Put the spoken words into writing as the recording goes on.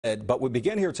But we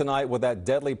begin here tonight with that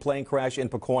deadly plane crash in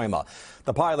Pacoima.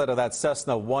 The pilot of that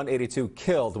Cessna 182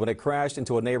 killed when it crashed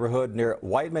into a neighborhood near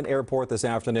Whiteman Airport this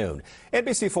afternoon.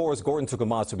 NBC4's Gordon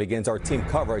Tokumatsu begins our team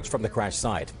coverage from the crash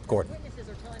site. Gordon.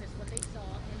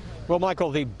 Well, Michael,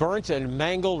 the burnt and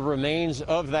mangled remains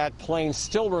of that plane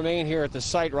still remain here at the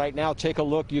site right now. Take a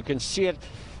look. You can see it.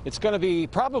 It's going to be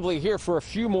probably here for a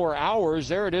few more hours.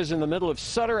 There it is in the middle of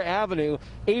Sutter Avenue.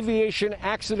 Aviation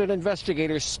accident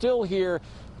investigators still here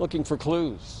looking for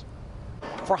clues.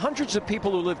 For hundreds of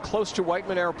people who live close to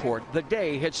Whiteman Airport, the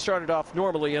day had started off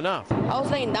normally enough. I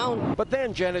was laying down. But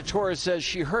then Janet Torres says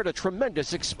she heard a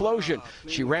tremendous explosion.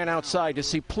 She ran outside to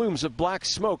see plumes of black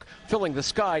smoke filling the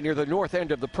sky near the north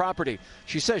end of the property.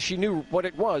 She says she knew what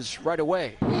it was right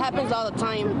away. It happens all the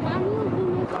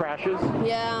time. Crashes?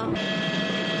 Yeah.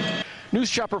 News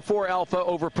Chopper 4 Alpha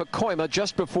over Pacoima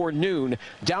just before noon.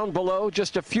 Down below,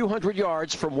 just a few hundred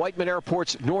yards from Whiteman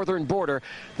Airport's northern border,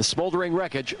 the smoldering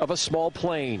wreckage of a small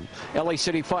plane. LA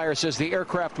City Fire says the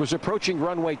aircraft was approaching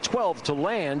runway 12 to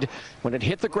land when it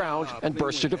hit the ground and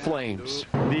burst into flames.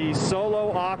 The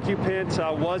solo occupant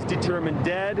was determined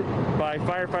dead by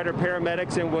firefighter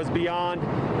paramedics and was beyond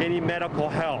any medical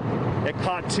help. It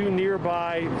caught two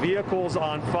nearby vehicles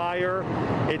on fire.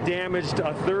 It damaged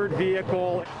a third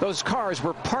vehicle. Those cars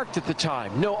were parked at the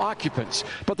time, no occupants,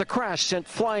 but the crash sent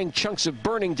flying chunks of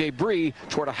burning debris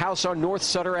toward a house on North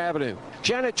Sutter Avenue.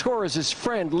 Janet Torres'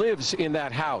 friend lives in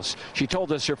that house. She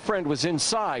told us her friend was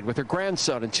inside with her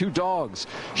grandson and two dogs.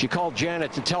 She called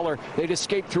Janet to tell her they'd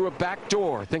escaped through a back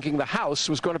door, thinking the house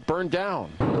was going to burn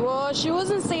down. Well, she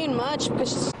wasn't saying much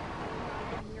because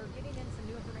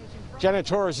Janet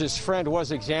Torres' friend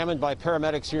was examined by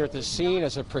paramedics here at the scene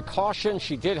as a precaution.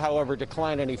 She did, however,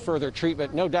 decline any further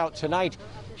treatment. No doubt tonight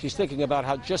she's thinking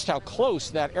about just how close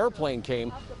that airplane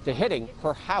came to hitting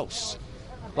her house.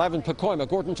 Live in Pacoima,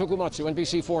 Gordon Tokumatsu,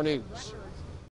 NBC4 News.